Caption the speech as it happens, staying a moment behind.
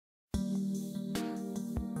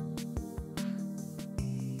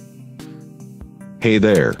Hey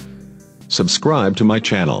there. Subscribe to my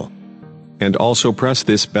channel. And also press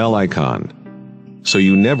this bell icon, so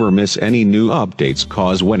you never miss any new updates,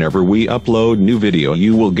 cause whenever we upload new video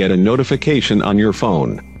you will get a notification on your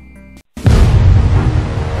phone.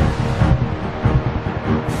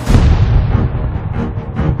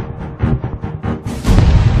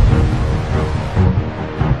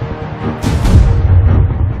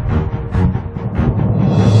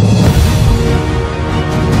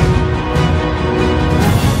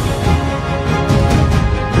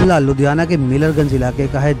 Ludhiana के मिलरगंज इलाके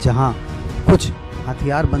का है, जहां कुछ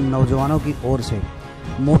हथियारबंद नौजवानों की ओर से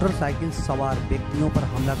मोटरसाइकिल सवार व्यक्तियों पर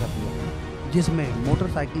हमला कर दिया, जिसमें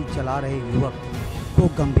मोटरसाइकिल चला रहे युवक को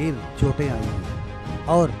गंभीर चोटें आई हैं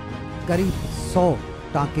और करीब 100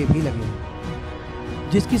 टांके भी लगे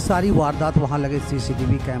हैं, जिसकी सारी वारदात वहां लगे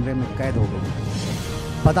CCTV कैमरे में कैद हो गई।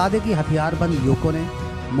 बता दें कि हथियारबंद युवकों ने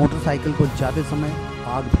मोटरसाइकिल को जाते समय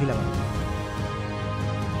आग भी लगाई।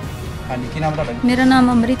 मेरा नाम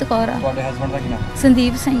अमृत कौर आ। ਤੁਹਾਡੇ ਹਸਬੰਡ ਦਾ ਕੀ ਨਾਮ?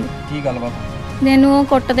 ਸੰਦੀਪ ਸਿੰਘ। ਕੀ ਗੱਲਬਾਤ? ਮੈਨੂੰ ਉਹ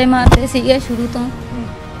ਕੁੱਟਦੇ ਮਾਰਦੇ ਸੀਗੇ ਸ਼ੁਰੂ ਤੋਂ,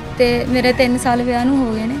 ਤੇ ਮੇਰੇ 3 ਸਾਲ ਵਿਆਹ ਨੂੰ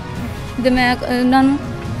ਹੋ ਗਏ ਨੇ, ਤੇ ਮੈਂ ਉਹਨਾਂ ਨੂੰ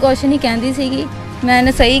ਕੁਛ ਨਹੀਂ ਕਹਿੰਦੀ ਸੀਗੀ।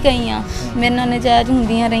 ਮੈਂ ਸਹੀ ਗਈ ਆ, ਮੇਰੇ ਨਾਲ ਨਜਾਇਜ਼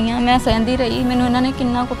ਹੁੰਦੀਆਂ ਰਹੀਆਂ, ਮੈਂ ਸਹਿੰਦੀ ਰਹੀ। ਮੈਨੂੰ ਉਹਨਾਂ ਨੇ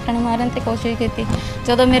ਕਿੰਨਾ ਕੁੱਟਣ ਮਾਰਨ ਤੇ ਕੋਸ਼ਿਸ਼ ਕੀਤੀ।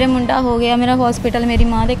 ਜਦੋਂ ਮੇਰੇ ਮੁੰਡਾ ਹੋ ਗਿਆ, ਮੇਰਾ ਹਸਪੀਟਲ, ਮੇਰੀ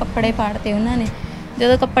ਮਾਂ ਦੇ ਕੱਪੜੇ ਪਾੜਤੇ ਉਹਨਾਂ ਨੇ।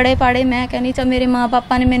 ਜਦੋਂ ਕੱਪੜੇ ਪਾੜੇ, ਮੈਂ ਕਹਿੰਦੀ ਚੱਲ ਮੇਰੇ ਮਾਂ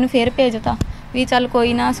ਪਾਪਾ ਨੇ ਮੈਨੂੰ ਫਿਰ ਭੇਜਤਾ ਵੀ ਚੱਲ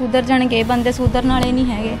ਕੋਈ ਨਾ, ਸੁਧਰ ਜਾਣਗੇ ਬੰਦੇ, ਸੁਧਰਨ ਵਾਲੇ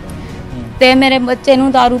ਨਹੀਂ ਹੈਗੇ। ਤੇ ਮੇਰੇ ਬੱਚੇ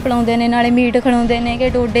ਨੂੰ ਦਾਰੂ ਪਿਲਾਉਂਦੇ ਨੇ, ਨਾਲੇ ਮੀਟ ਖਿਲਾਉਂਦੇ ਨੇ ਕਿ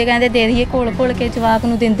ਡੋਡੇ ਕਹਿੰਦੇ ਦੇ ਦਈਏ, ਘੋਲ ਕੇ ਜਵਾਕ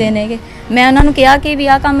ਨੂੰ ਦਿੰਦੇ ਨੇਗੇ। ਮੈਂ ਉਹਨਾਂ ਨੂੰ ਕਿਹਾ ਕਿ ਵੀ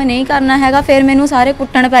ਆਹ ਕੰਮ ਨਹੀਂ ਕਰਨਾ ਹੈਗਾ, ਫਿਰ ਮੈਨੂੰ ਸਾਰੇ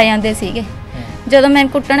ਕੁੱਟਣ ਪੈ ਜਾਂਦੇ ਸੀਗੇ। ਜਦੋਂ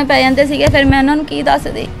ਮੈਨੂੰ ਕੁੱਟਣ ਪੈ ਜਾਂਦੇ ਸੀਗੇ, ਫਿਰ ਮੈਂ ਉਹਨਾਂ ਨੂੰ ਕੀ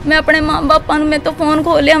ਦੱਸਦੀ। ਮੈਂ ਆਪਣੇ ਮਾਂ ਬਾਪਾਂ ਨੂੰ, ਮੇਰੇ ਤੋਂ ਫੋਨ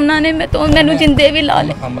ਖੋਹ ਲਿਆ ਉਹਨਾਂ ਨੇ, ਮੈਨੂੰ ਜਿੰਦੇ ਵੀ ਲਾ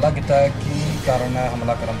ਲਏ। ਹਮਲਾ ਕੀਤਾ, ਕੀ ਕਾਰਨ ਹੈ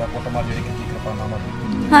ਹਮਲਾ ਕਰਨ ਦਾ? ਕੁੱਟਮਾਰ ਜਿਹੜੀ ਕੀਤੀ, ਕਿਰਪਾਨਾਂ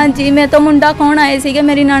ਮਾਰੀ? ਹਾਂਜੀ, ਮੇਰੇ ਤੋਂ ਮੁੰਡਾ ਖੋਹਣ ਆਏ ਸੀਗੇ।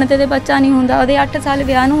 ਮੇਰੀ ਨਣਦ ਦੇ ਬੱਚਾ ਨਹੀਂ ਹੁੰਦਾ, ਉਹਦੇ 8 ਸਾਲ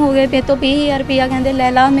ਵਿਆਹ ਨੂੰ ਹੋ ਗਏ। ਮੇਰੇ ਤੋਂ 20,000 ਰੁਪਇਆ ਕਹਿੰਦੇ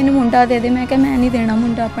ਲੈ ਲਾ, ਮੈਨੂੰ ਮੁੰਡਾ ਦੇ ਦੇ। ਮੈਂ ਕਿਹਾ ਮੈਂ ਨਹੀਂ ਦੇਣਾ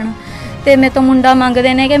ਮੁੰਡਾ ਆਪਣਾ। ਤੇ ਮੇਰੇ ਤੋਂ ਮੁੰਡਾ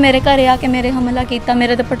ਮੰਗਦੇ ਨੇ ਕਿ ਮੇਰੇ ਘਰੇ ਆ ਕੇ ਮੇਰੇ ਹਮਲਾ ਕੀਤਾ,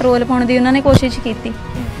 ਮੇਰੇ ਤੇ ਪੈਟਰੋਲ ਪਾਉਣ ਦੀ ਉਹਨਾਂ ਨੇ ਕੋਸ਼ਿਸ਼ ਕੀਤੀ।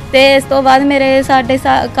 ਤੇ ਇਸ ਤੋਂ ਬਾਅਦ ਸਾਡੇ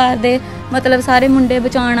ਘਰ ਦੇ ਮਤਲਬ ਸਾਰੇ ਮੁੰਡੇ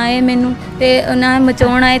ਬਚਾਉਣ ਆਏ ਮੈਨੂੰ, ਤੇ ਉਹਨਾਂ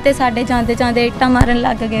ਮਚਾਉਣ ਆਏ, ਤੇ ਸਾਡੇ ਜਾਂਦੇ ਜਾਂਦੇ ਇੱਟਾਂ ਮਾਰਨ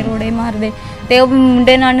ਲੱਗ ਗਏ, ਰੋੜੇ ਮਾਰਦੇ। ਤੇ ਉਹ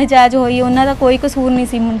ਮੁੰਡੇ ਨਾਲ ਨਜਾਇਜ਼ ਹੋਈ, ਉਹਨਾਂ ਦਾ ਕੋਈ ਕਸੂਰ ਨਹੀਂ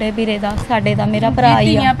ਸੀ ਮੁੰਡੇ ਵੀਰੇ ਦਾ, ਸਾਡੇ ਦਾ। ਮੇਰਾ ਭਰਾ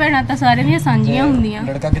ਹੀ ਆ। ਭੈਣਾਂ ਤਾਂ ਸਾਰੇ ਦੀਆਂ ਸਾਂਝੀਆਂ ਹੁੰਦੀਆਂ।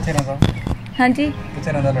 ਲੜਕਾ ਕਿੱਥੇ ਰਹਿੰਦਾ? ਹਾਂਜੀ,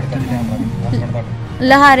 ਕਿੱਥੇ ਰਹਿੰਦਾ ਲੜਕਾ ਜਿਹਦੇ ਹਮਲਾ ਕੀਤਾ?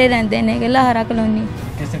 ਲਹਾਰੇ ਰਹਿੰਦੇ ਨੇਗੇ, ਲਹਾਰਾ ਕਲੋਨੀ।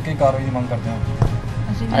 ਕਿਸ ਤਰ੍ਹਾਂ ਦੀ ਕਾਰਵਾਈ ਦੀ ਮੰਗ ਕਰਦੇ ਹੋ?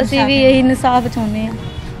 ਅਸੀਂ ਵੀ ਇਹੀ ਇਨਸਾਫ ਚਾਹੁੰਦੇ ਹਾਂ।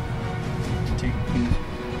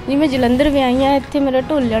 ਜੀ ਮੈਂ ਜਲੰਧਰ ਵਿਆਹੀ ਆ, ਇੱਥੇ ਮੇਰਾ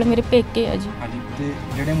ਢੋਲੇ ਵਾਲ ਮੇਰੇ ਪੇਕੇ ਆ ਜੀ। ਹਾਂਜੀ, ਤੇ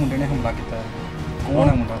ਜਿਹੜੇ ਮੁੰਡੇ ਨੇ ਹਮਲਾ ਕੀਤਾ, ਕੌਣ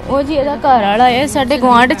ਹੈ ਮੁੰਡਾ? ਉਹ ਜੀ ਇਹਦਾ ਘਰ ਵਾਲਾ ਹੈ, ਸਾਡੇ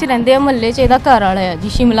ਗੁਆਂਢ 'ਚ ਰਹਿੰਦੇ ਆ, ਮਹੱਲੇ 'ਚ ਇਹਦਾ ਘਰ ਵਾਲਾ ਹੈ ਜੀ,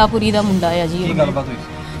 ਸ਼ਿਮਲਾਪੁਰੀ ਦਾ ਮੁੰਡਾ ਆ ਜੀ। ਕੀ ਗੱਲਬਾਤ ਹੋਈ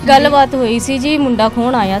ਸੀ? ਗੱਲਬਾਤ ਹੋਈ ਸੀ ਜੀ, ਮੁੰਡਾ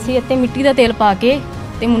ਖੋਹਣ ਆਇਆ ਸੀ ਇੱਥੇ ਮਿੱਟੀ ਦਾ ਤੇਲ ਪਾ ਕੇ,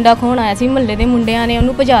 ਤੇ ਮੁੰਡਾ ਖੋਹਣ ਆਇਆ ਸੀ। ਮਹੱਲੇ ਦੇ ਮੁੰਡਿਆਂ ਨੇ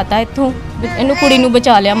ਉਹਨੂੰ ਭਜਾਤਾ ਇੱਥੋਂ, ਇਹਨੂੰ ਕੁੜੀ ਨੂੰ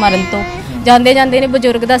ਬਚਾ ਲਿਆ ਮਰਨ ਤੋਂ। ਜਾਂਦੇ ਜਾਂਦੇ ਨੇ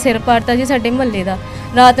ਬਜ਼ੁਰਗ ਦਾ ਸਿਰ ਪਾੜਤਾ ਜੀ ਸਾਡੇ ਮਹੱਲੇ ਦਾ।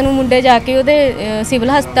 ਰਾਤ ਨੂੰ ਮੁੰਡੇ ਜਾ ਕੇ ਉਹਦੇ ਸਿਵਲ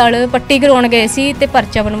ਹਸਪਤਾਲ ਪੱਟੀ ਕਰਵਾਉਣ ਗਏ ਸੀ ਤੇ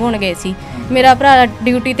ਪਰਚਾ ਬਣਵਾਉਣ ਗਏ ਸੀ। ਮੇਰਾ ਭਰਾ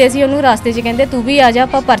ਡਿਊਟੀ 'ਤੇ ਸੀ, ਉਹਨੂੰ ਰਸਤੇ 'ਚ ਕਹਿੰਦੇ ਤੂੰ ਵੀ ਆ ਜਾ,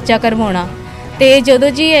 ਆਪਾਂ ਪਰਚਾ ਕਰਵਾਉਣਾ। ਤੇ ਜਦੋਂ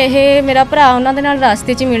ਜੀ ਇਹ ਮੇਰਾ ਭਰਾ ਉਹਨਾਂ ਦੇ ਨਾਲ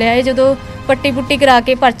ਰਸਤੇ 'ਚ ਮਿਲਿਆ, ਇਹ ਜਦੋਂ ਪੱਟੀ ਪੁੱਟੀ ਕਰਾ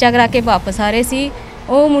ਕੇ ਪਰਚਾ ਕਰਾ ਕੇ ਵਾਪਸ ਆ ਰਹੇ ਸੀ,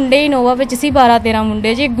 ਉਹ ਮੁੰਡੇ ਇਨੋਵਾ ਵਿੱਚ ਸੀ, 12-13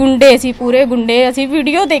 ਮੁੰਡੇ ਜੀ, ਗੁੰਡੇ ਸੀ, ਪੂਰੇ ਗੁੰਡੇ। ਅਸੀਂ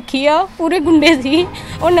ਵੀਡੀਓ ਦੇਖੀ ਆ, ਪੂਰੇ ਗੁੰਡੇ ਸੀ।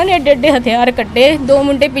 ਉਹਨਾਂ ਨੇ ਐਡੇ ਐਡੇ ਹਥਿਆਰ ਕੱਢੇ। 2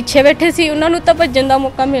 ਮੁੰਡੇ ਪਿੱਛੇ ਬੈਠੇ ਸੀ, ਉਹਨਾਂ ਨੂੰ ਤਾਂ ਭੱਜਣ ਦਾ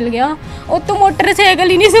ਮੌਕਾ ਮਿਲ ਗਿਆ। ਉੱਤੋਂ ਮੋਟਰਸਾਈਕਲ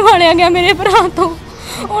ਹੀ ਨਹੀਂ ਸੰਭਾਲਿਆ ਗਿਆ ਮੇਰੇ ਭਰਾ ਤੋਂ।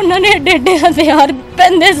 ਉਹਨਾਂ ਨੇ ਐਡੇ ਐਡੇ ਹਥਿਆਰ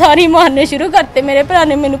ਪੈਂਦੇ ਸਾਰੀ ਮਾਰਨੇ ਸ਼ੁਰੂ ਕਰਤੇ। ਮੇਰੇ ਭਰਾ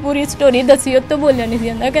ਨੇ ਮੈਨੂੰ ਪੂਰੀ ਸਟੋਰੀ ਦੱਸੀ, ਉਹ ਤੋਂ ਬੋਲਿਆ ਨਹੀਂ ਸੀ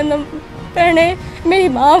ਜਾਂਦਾ। ਕਹਿੰਦਾ ਭੈਣੇ ਮੇਰੀ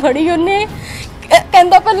ਮਾਂ ਫੜੀ ਉਹਨੇ,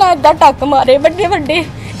 ਕਹਿੰਦਾ ਪਹਿਲਾਂ ਇੱਦਾਂ ਟੱਕ ਮਾਰੇ ਵੱਡੇ ਵੱਡੇ,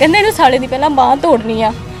 ਕਹਿੰਦਾ ਇਹਨੂੰ ਸਾਲੇ ਦੀ ਪਹਿਲਾਂ ਬਾਂਹ ਤੋੜਨੀ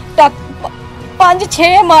ਆ। ਟੱਕ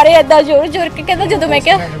 5-6 ਮਾਰੇ ਇੱਦਾਂ ਜ਼ੋਰ ਜ਼ੋਰ ਕੇ। ਕਹਿੰਦਾ ਜਦੋਂ ਮੈਂ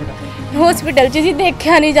ਕਿਹਾ ਹਸਪੀਟਲ 'ਚ ਜੀ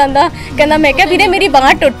ਦੇਖਿਆ ਨਹੀਂ ਜਾਂਦਾ, ਕਹਿੰਦਾ ਮੈਂ ਕਿਹਾ ਵੀਰੇ ਮੇਰੀ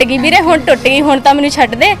ਬਾਂਹ ਟੁੱਟ ਗਈ, ਵੀਰੇ ਹੁਣ ਟੁੱਟ ਗਈ, ਹੁਣ ਤਾਂ ਮੈਨੂੰ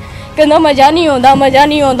ਛੱਡ ਦੇ। ਕਹਿੰਦਾ ਮਜ਼ਾ ਨਹੀਂ ਆਉਂਦਾ, ਮਜ਼ਾ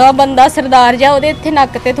ਨਹੀਂ ਆਉਂਦਾ। ਬੰਦਾ ਸਰਦਾਰ ਜਿਹਾ, ਉਹਦੇ ਇੱਥੇ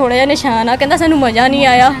ਨੱਕ ਤੇ ਥੋੜ੍ਹਾ ਜਿਹਾ ਨਿਸ਼ਾਨ ਆ, ਕਹਿੰਦਾ ਸਾਨੂੰ ਮਜ਼ਾ ਨਹੀਂ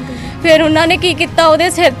ਆਇਆ। ਫਿਰ ਉਹਨਾਂ ਨੇ ਕੀ ਕੀਤਾ, ਉਹਦੇ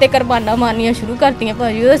ਸਿਰ ਤੇ ਕੁਰਬਾਨਾਂ ਮਾਰਨੀਆਂ ਸ਼ੁਰੂ ਕਰਤੀਆਂ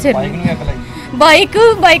ਭਾਜੀ। ਉਹਦੇ ਸਿਰ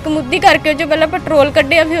ਬਾਈਕ ਮੁੱਦੀ ਕਰਕੇ ਉਹ 'ਚੋਂ ਪਹਿਲਾਂ ਪੈਟਰੋਲ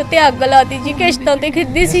ਕੱਢਿਆ, ਫਿਰ ਉੱਤੇ ਅੱਗ ਲਾਤੀ ਜੀ। ਕਿਸ਼ਤਾਂ ਤੇ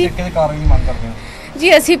ਖਿੱਦੀ ਸੀ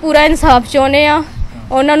ਜੀ। ਅਸੀਂ ਪੂਰਾ ਇਨਸਾਫ ਚਾਹੁੰਦੇ ਆ,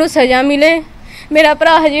 ਉਹਨਾਂ ਨੂੰ ਸਜ਼ਾ ਮਿਲੇ। ਮੇਰਾ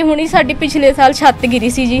ਭਰਾ ਹਜੇ ਹੁਣੀ ਸਾਡੀ ਪਿਛਲੇ ਸਾਲ ਛੱਤ ਗਿਰੀ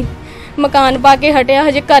ਸੀ ਜੀ, ਮਕਾਨ ਪਾ ਕੇ ਹਟਿਆ,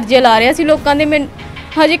 ਹਜੇ ਕਰਜ਼ੇ ਲਾ ਰਿਹਾ ਸੀ ਲੋਕਾਂ ਦੇ।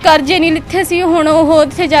 ਹਜੇ ਕਰਜ਼ੇ ਨਹੀਂ ਲਿੱਥੇ ਸੀ, ਹੁਣ ਉਹ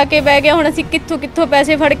ਉੱਥੇ ਜਾ ਕੇ ਬਹਿ ਗਿਆ। ਹੁਣ ਅਸੀਂ ਕਿੱਥੋਂ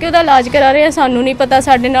ਪੈਸੇ ਫੜ ਕੇ ਉਹਦਾ ਇਲਾਜ ਕਰਾ ਰਹੇ ਹਾਂ, ਸਾਨੂੰ ਨਹੀਂ ਪਤਾ।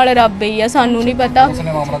 ਸਾਡੇ ਨਾਲ ਰੱਬ ਹੀ ਆ, ਸਾਨੂੰ ਨਹੀਂ ਪਤਾ।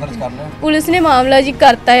 ਪੁਲਿਸ ਨੇ ਮਾਮਲਾ ਜੀ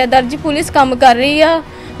ਕਰਤਾ ਹੈ ਦਰਜ, ਪੁਲਿਸ ਕੰਮ ਕਰ ਰਹੀ ਆ,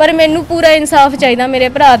 ਪਰ ਮੈਨੂੰ ਪੂਰਾ ਇਨਸਾਫ ਚਾਹੀਦਾ ਮੇਰੇ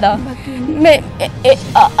ਭਰਾ ਦਾ। ਮੈਂ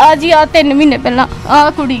ਆ ਜੀ ਆ 3 ਮਹੀਨੇ ਪਹਿਲਾਂ ਆ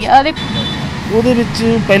ਕੁੜੀ ਆ ਦੇਖੋ, ਉਹਦੇ ਵਿੱਚ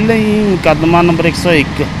ਪਹਿਲਾਂ ਹੀ ਮੁਕੱਦਮਾ ਨੰਬਰ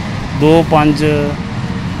 101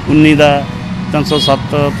 25/19 ਦਾ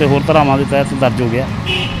 307 ਤੇ ਹੋਰ ਧਾਰਾਵਾਂ ਦੇ ਤਹਿਤ ਦਰਜ ਹੋ ਗਿਆ,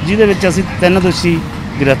 ਜਿਹਦੇ ਵਿੱਚ ਅਸੀਂ 3 ਦੋਸ਼ੀ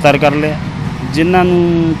गिरफ्तार कर लिया,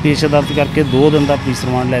 जिन्होंने पेश अदालत करके 2 दिन का पुलिस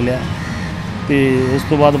रिमांड ले लिया। तो उस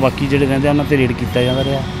तो बाद बाकी जोड़े रेंदे उन्होंने रेड किया जा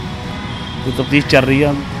रहा। ਤੇ ਤਫਤੀਸ਼ ਚੱਲ ਰਹੀ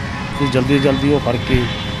ਆ ਤੇ ਜਲਦੀ ਤੋਂ ਜਲਦੀ ਉਹ ਫੜ ਕੇ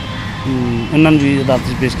ਉਹਨਾਂ ਨੂੰ ਵੀ ਅਦਾਲਤ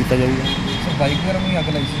 'ਚ ਪੇਸ਼ ਕੀਤਾ ਜਾਊਗਾ। ਸਰ ਬਾਈਕ ਵਗੈਰਾ ਨੂੰ ਵੀ ਅੱਗ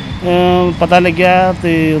ਲਾਈ ਸੀ? ਪਤਾ ਲੱਗਿਆ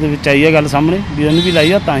ਤੇ ਉਹਦੇ ਵਿੱਚ ਆਈ ਆ ਗੱਲ ਸਾਹਮਣੇ ਵੀ ਉਹਨੂੰ ਵੀ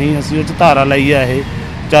ਲਾਈ ਆ, ਤਾਂ ਹੀ ਅਸੀਂ ਉਹ 'ਚ ਧਾਰਾ ਲਾਈ ਆ, ਇਹ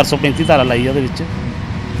 435 ਧਾਰਾ ਲਾਈ ਆ ਉਹਦੇ ਵਿੱਚ,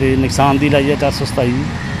 ਤੇ ਨੁਕਸਾਨ ਦੀ ਲਾਈ ਆ 427 ਦੀ।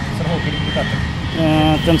 ਸਰ ਹੋ ਕਿਹੜੀ ਘੱਟ?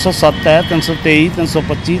 307 ਹੈ, 323,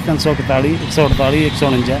 325, 341, 148,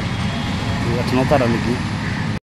 149 ਤੇ 8-9 ਧਾਰਾ ਲੱਗੀ।